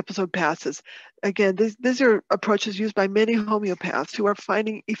the episode passes. Again, these are approaches used by many homeopaths who are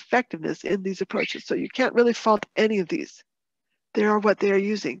finding effectiveness in these approaches. So you can't really fault any of these. They are what they are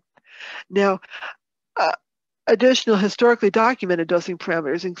using. Now, additional historically documented dosing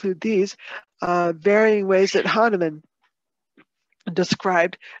parameters include these varying ways that Hahnemann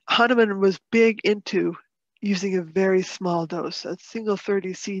described. Hahnemann was big into using a very small dose, a single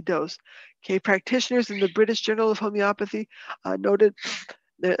 30C dose. Okay, practitioners in the British Journal of Homeopathy noted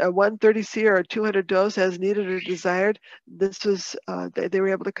that a 130C or a 200 dose as needed or desired. This was, they were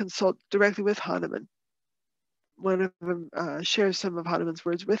able to consult directly with Hahnemann. One of them shares some of Hahnemann's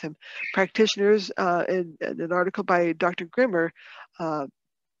words with him. Practitioners, in an article by Dr. Grimmer,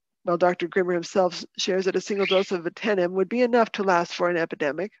 well, Dr. Grimmer himself shares that a single dose of a 10M would be enough to last for an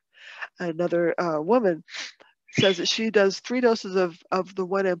epidemic. Another woman says that she does 3 doses of the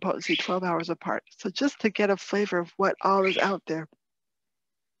 1M potency 12 hours apart. So just to get a flavor of what all is out there.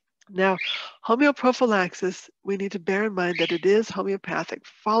 Now, homeoprophylaxis, we need to bear in mind that it is homeopathic,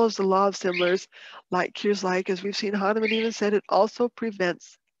 follows the law of similars, like cures like, as we've seen Hahnemann even said, it also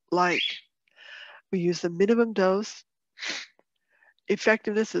prevents like. We use the minimum dose.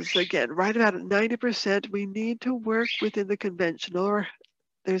 Effectiveness is, again, right about at 90%. We need to work within the conventional, or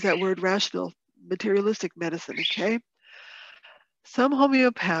there's that word rational, materialistic medicine, okay? Some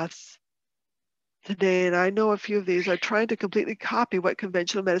homeopaths today, and I know a few of these, are trying to completely copy what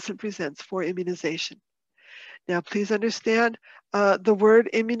conventional medicine presents for immunization. Now, please understand, the word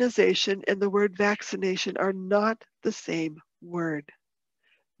immunization and the word vaccination are not the same word.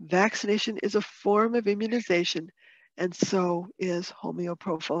 Vaccination is a form of immunization, and so is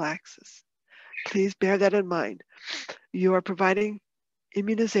homeoprophylaxis. Please bear that in mind. You are providing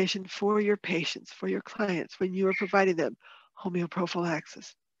immunization for your patients, for your clients, when you are providing them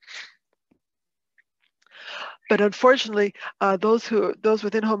homeoprophylaxis. But unfortunately, those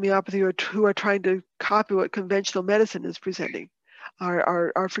within homeopathy who are trying to copy what conventional medicine is presenting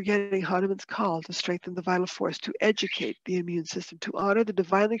are forgetting Hahnemann's call to strengthen the vital force, to educate the immune system, to honor the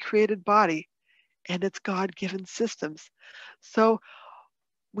divinely created body and its God-given systems. So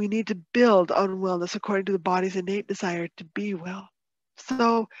we need to build on wellness according to the body's innate desire to be well.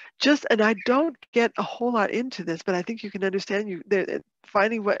 So and I don't get a whole lot into this, but I think you can understand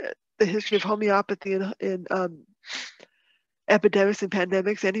finding what the history of homeopathy in epidemics and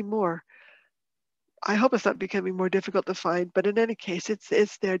pandemics anymore. I hope it's not becoming more difficult to find, but in any case,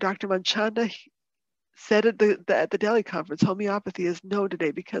 it's there. Dr. Manchanda said at the Delhi conference, homeopathy is known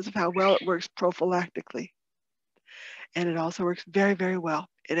today because of how well it works prophylactically. And it also works very, very well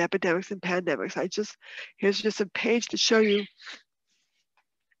in epidemics and pandemics. Here's just a page to show you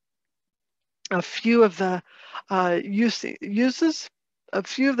a few of the uses, a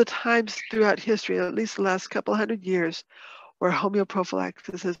few of the times throughout history, at least the last couple hundred years, where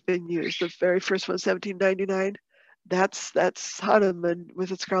homeoprophylaxis has been used. The very first one, 1799, that's Hahnemann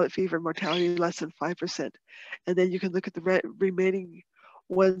with its scarlet fever, mortality less than 5%. And then you can look at the remaining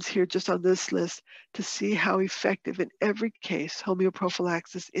ones here just on this list to see how effective in every case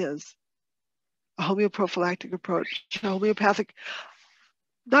homeoprophylaxis is. A homeoprophylactic approach, a homeopathic,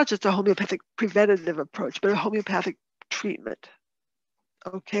 not just a homeopathic preventative approach, but a homeopathic treatment.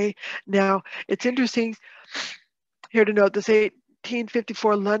 Okay, now it's interesting here to note this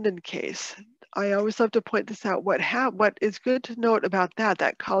 1854 London case. I always love to point this out. What is good to note about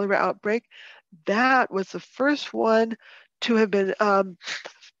that cholera outbreak, that was the first one to have been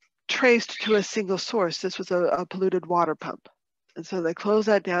traced to a single source. This was a polluted water pump. And so they closed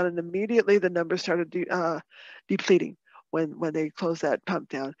that down, and immediately the numbers started depleting when they closed that pump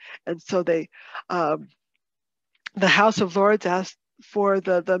down. And so the House of Lords asked for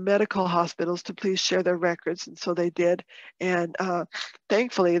the medical hospitals to please share their records, and so they did. And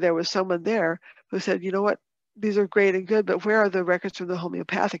thankfully, there was someone there who said, you know what, these are great and good, but where are the records from the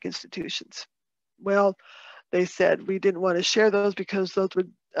homeopathic institutions? Well, they said, we didn't want to share those because those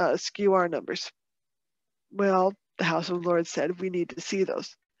would skew our numbers. Well, the House of Lords said, we need to see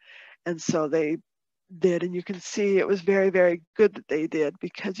those. And so they did, and you can see it was very, very good that they did,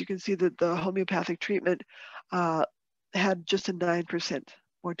 because you can see that the homeopathic treatment had just a 9%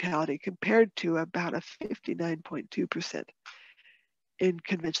 mortality compared to about a 59.2% in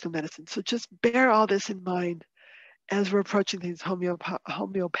conventional medicine. So just bear all this in mind as we're approaching things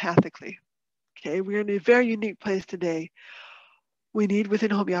homeopathically. Okay, we're in a very unique place today. We need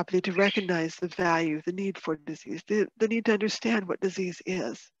within homeopathy to recognize the value, the need for disease, the need to understand what disease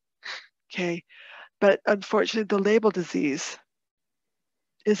is. Okay, but unfortunately the label disease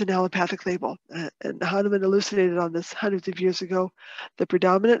is an allopathic label, and Hahnemann elucidated on this hundreds of years ago. The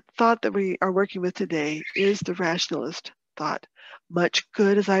predominant thought that we are working with today is the rationalist thought. Much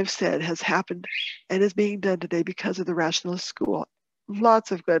good, as I've said, has happened and is being done today because of the rationalist school.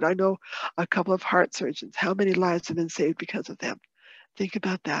 Lots of good. I know a couple of heart surgeons. How many lives have been saved because of them? Think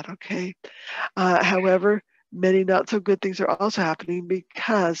about that, okay? However, many not so good things are also happening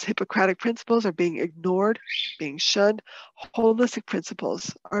because Hippocratic principles are being ignored, being shunned. Holistic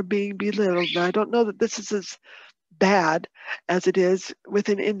principles are being belittled. Now, I don't know that this is as bad as it is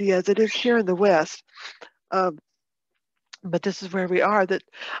within India as it is here in the West. But this is where we are, that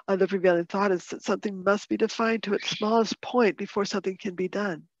the prevailing thought is that something must be defined to its smallest point before something can be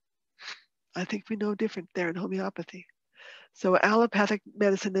done. I think we know different there in homeopathy. So allopathic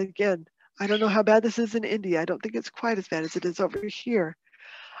medicine, again, I don't know how bad this is in India. I don't think it's quite as bad as it is over here.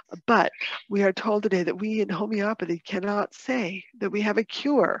 But we are told today that we in homeopathy cannot say that we have a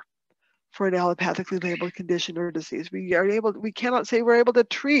cure for an allopathically labeled condition or disease. We cannot say we're able to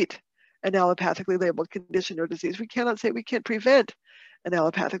treat an allopathically labeled condition or disease. We cannot say we can't prevent an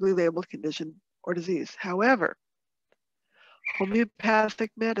allopathically labeled condition or disease. However,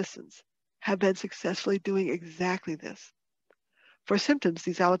 homeopathic medicines have been successfully doing exactly this. For symptoms,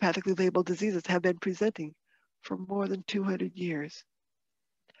 these allopathically labeled diseases have been presenting for more than 200 years.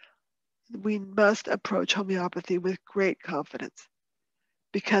 We must approach homeopathy with great confidence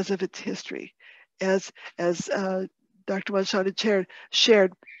because of its history. As Dr. Manchanda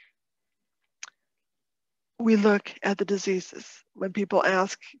shared, we look at the diseases. When people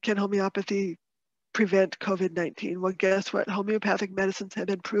ask, can homeopathy prevent COVID-19? Well, guess what? Homeopathic medicines have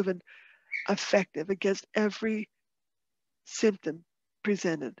been proven effective against every symptom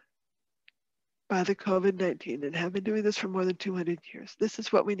presented by the COVID-19 and have been doing this for more than 200 years. This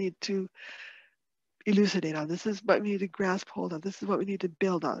is what we need to elucidate on. This is what we need to grasp hold of. This is what we need to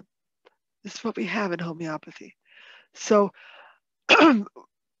build on. This is what we have in homeopathy. So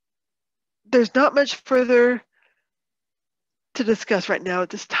there's not much further to discuss right now at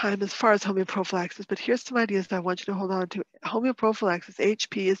this time as far as homeoprophylaxis, but here's some ideas that I want you to hold on to. Homeoprophylaxis,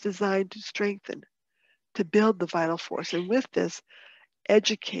 HP, is designed to strengthen, to build the vital force, and with this,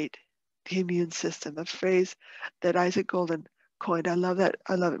 educate the immune system, a phrase that Isaac Golden coined. I love that.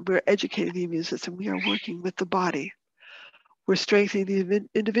 I love it. We're educating the immune system. We are working with the body. We're strengthening the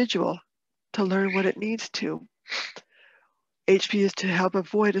individual to learn what it needs to. HP is to help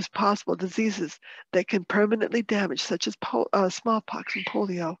avoid as possible diseases that can permanently damage, such as smallpox and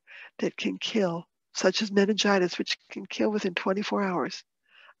polio, that can kill, such as meningitis, which can kill within 24 hours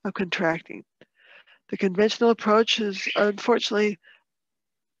of contracting. The conventional approach is unfortunately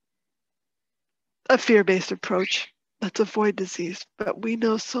a fear-based approach. Let's avoid disease, but we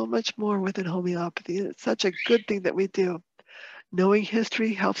know so much more within homeopathy, and it's such a good thing that we do. Knowing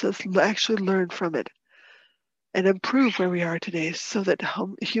history helps us actually learn from it and improve where we are today so that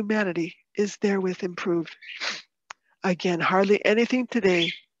humanity is therewith improved. Again, hardly anything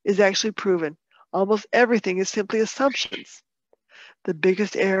today is actually proven. Almost everything is simply assumptions. The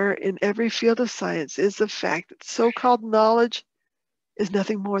biggest error in every field of science is the fact that so-called knowledge is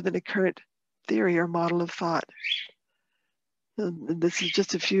nothing more than a current theory or model of thought. And this is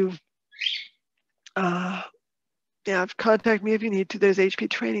just a few. Contact me if you need to. There's HP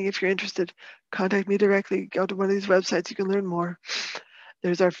training if you're interested. Contact me directly. Go to one of these websites. You can learn more.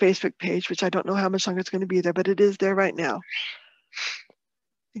 There's our Facebook page, which I don't know how much longer it's going to be there, but it is there right now.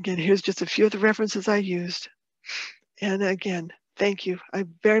 Again, here's just a few of the references I used. And again, thank you. I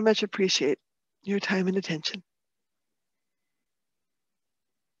very much appreciate your time and attention.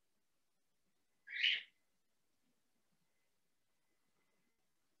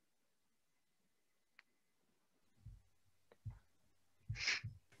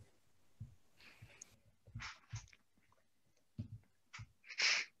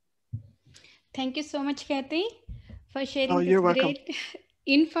 Thank you so much, Cathy, for sharing this you're welcome. great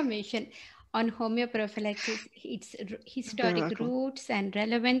information on homeoprophylaxis, its historic roots and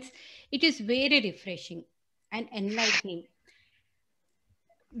relevance. It is very refreshing and enlightening.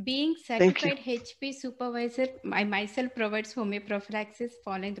 Being certified HP supervisor, I myself provides homeoprophylaxis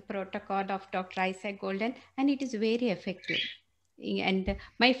following the protocol of Dr. Isaac Golden, and it is very effective. And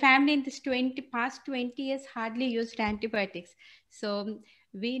my family in this past 20 years hardly used antibiotics. So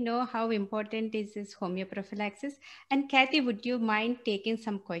we know how important is this homeoprophylaxis. And Cathy, would you mind taking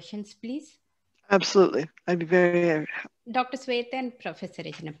some questions, please? Absolutely. I'd be very Dr. Sweta and Professor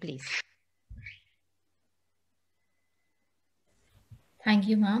Regina, please. Thank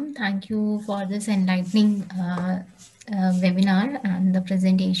you, ma'am. Thank you for this enlightening webinar and the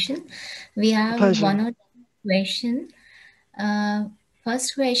presentation. We have one or two questions.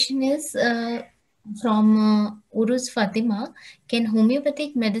 First question is from Uruz Fatima. Can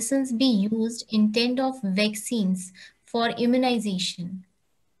homeopathic medicines be used instead of vaccines for immunization?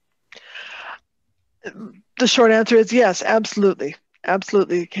 The short answer is yes, absolutely.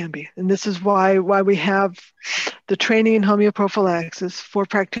 Absolutely, it can be. And this is why we have the training in homeoprophylaxis for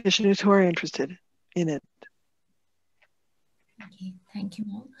practitioners who are interested in it. Okay, thank you,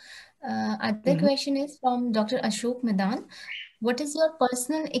 ma'am. Other question is from Dr. Ashok Madan. What is your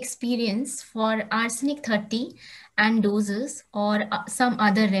personal experience for arsenic 30 and doses or some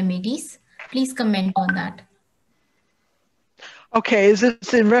other remedies? Please comment on that. Okay, is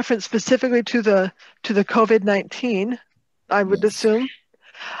this in reference specifically to the COVID-19? I would assume.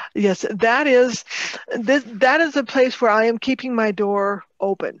 Yes, that is a place where I am keeping my door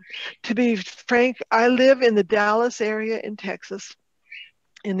open. To be frank, I live in the Dallas area in Texas,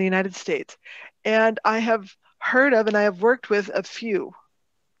 in the United States, and I have heard of and I have worked with a few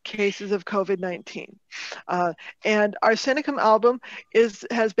cases of COVID-19. And arsenicum album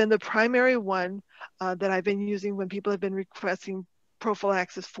has been the primary one that I've been using when people have been requesting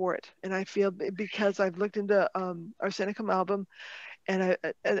prophylaxis for it. And I feel because I've looked into arsenicum album and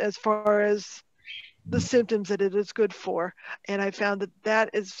as far as the symptoms that it is good for, and I found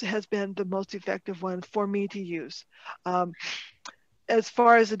that has been the most effective one for me to use. As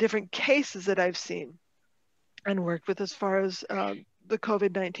far as the different cases that I've seen and worked with, as far as the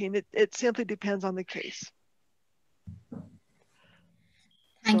COVID-19, it simply depends on the case.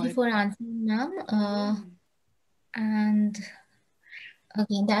 Thank you for answering, ma'am. And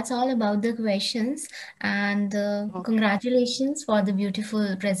okay, that's all about the questions. And congratulations for the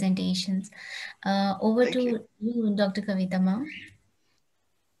beautiful presentations. Over to you, Dr. Kavitha, ma'am.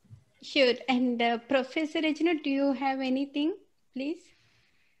 Sure. And Professor Regina, do you have anything, please?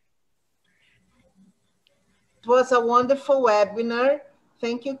 It was a wonderful webinar.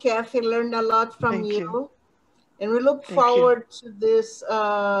 Thank you, Cathy. Learned a lot from you. And we look forward to this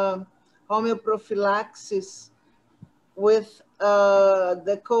homeoprophylaxis with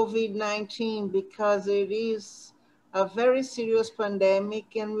the COVID-19, because it is a very serious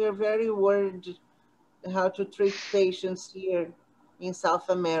pandemic and we're very worried how to treat patients here in South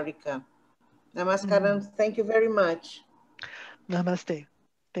America. Namaskaram. Thank you very much. Namaste.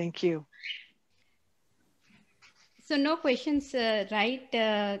 Thank you. So no questions, right,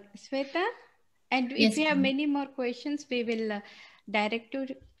 Sweta? And if you have many more questions, we will direct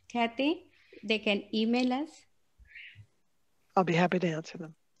to Cathy. They can email us. I'll be happy to answer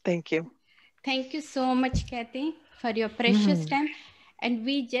them. Thank you. Thank you so much, Cathy, for your precious time. And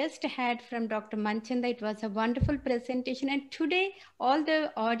we just had from Dr. Manchanda, it was a wonderful presentation. And today, all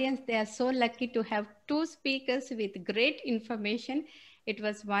the audience, they are so lucky to have two speakers with great information. It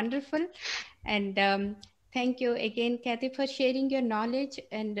was wonderful. And thank you again, Cathy, for sharing your knowledge,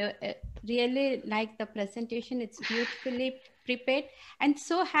 and really like the presentation. It's beautifully prepared, and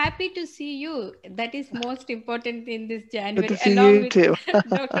so happy to see you. That is most important in this January. Good to see you with too.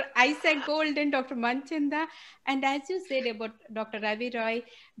 Dr. Isaac Gold and Dr. Manchanda. And as you said about Dr. Ravi Roy,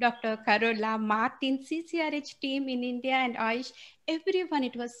 Dr. Carola, Martin, CCRH team in India and Ayush, everyone,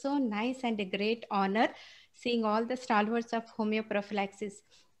 it was so nice and a great honor seeing all the stalwarts of homeoprophylaxis.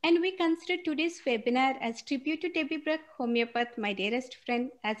 And we consider today's webinar as tribute to Debbie Bruck, homeopath, my dearest friend,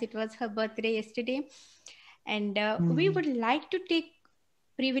 as it was her birthday yesterday. And we would like to take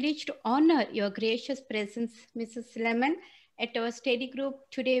privilege to honor your gracious presence, Mrs. Lemmon, at our study group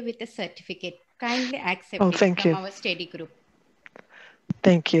today with a certificate. Kindly accept it from our study group.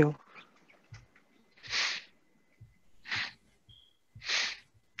 Thank you.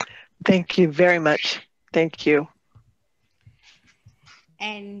 Thank you very much. Thank you.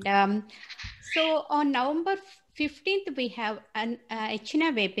 And so on November 15th, we have an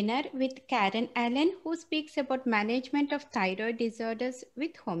HNA webinar with Karen Allen, who speaks about management of thyroid disorders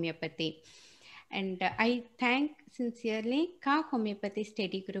with homeopathy. And I thank sincerely KHA Homeopathy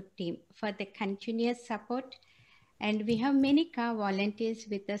Study Group team for the continuous support. And we have many KHA volunteers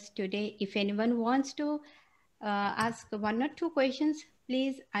with us today. If anyone wants to ask one or two questions,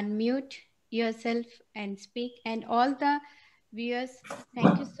 please unmute yourself and speak. And all the viewers,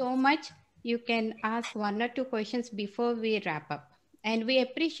 thank you so much. You can ask one or two questions before we wrap up. And we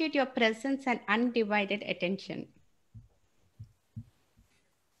appreciate your presence and undivided attention.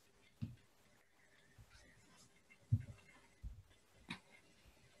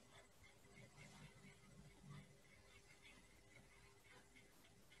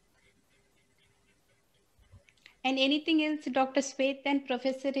 And anything else, Dr. Sweth and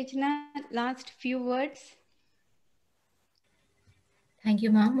Professor Regina, last few words? Thank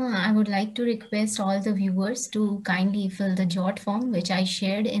you, ma'am. I would like to request all the viewers to kindly fill the jot form, which I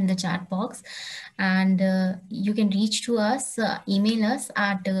shared in the chat box. And you can reach to us, email us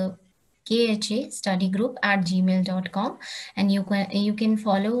at khastudygroup@gmail.com, and you can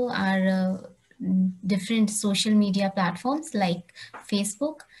follow our different social media platforms like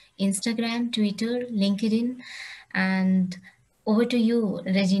Facebook, Instagram, Twitter, LinkedIn. And over to you,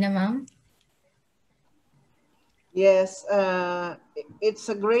 Regina ma'am. Yes, it's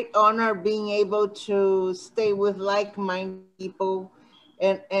a great honor being able to stay with like-minded people,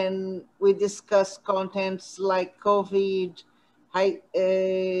 and we discuss contents like COVID,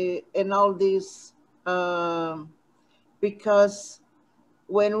 and all these, because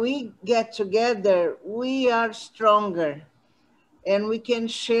when we get together, we are stronger, and we can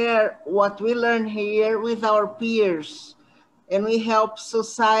share what we learn here with our peers, and we help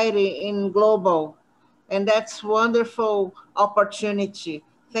society in global. And that's wonderful opportunity.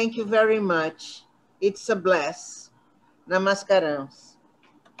 Thank you very much. It's a bless. Namaskarams.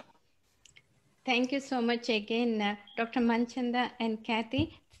 Thank you so much again, Dr. Manchanda and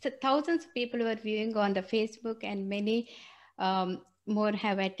Kathy. So thousands of people were viewing on the Facebook, and many more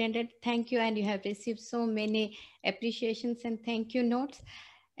have attended. Thank you, and you have received so many appreciations and thank you notes.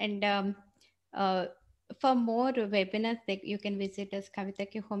 And for more webinars, you can visit us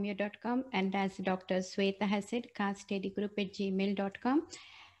kavithahomeo.com, and as Dr. Sweta has said, caststudygroup@gmail.com.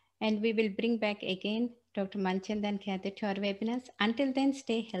 And we will bring back again Dr. Manchanda and Kathy to our webinars. Until then,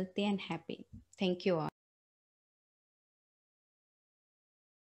 stay healthy and happy. Thank you all.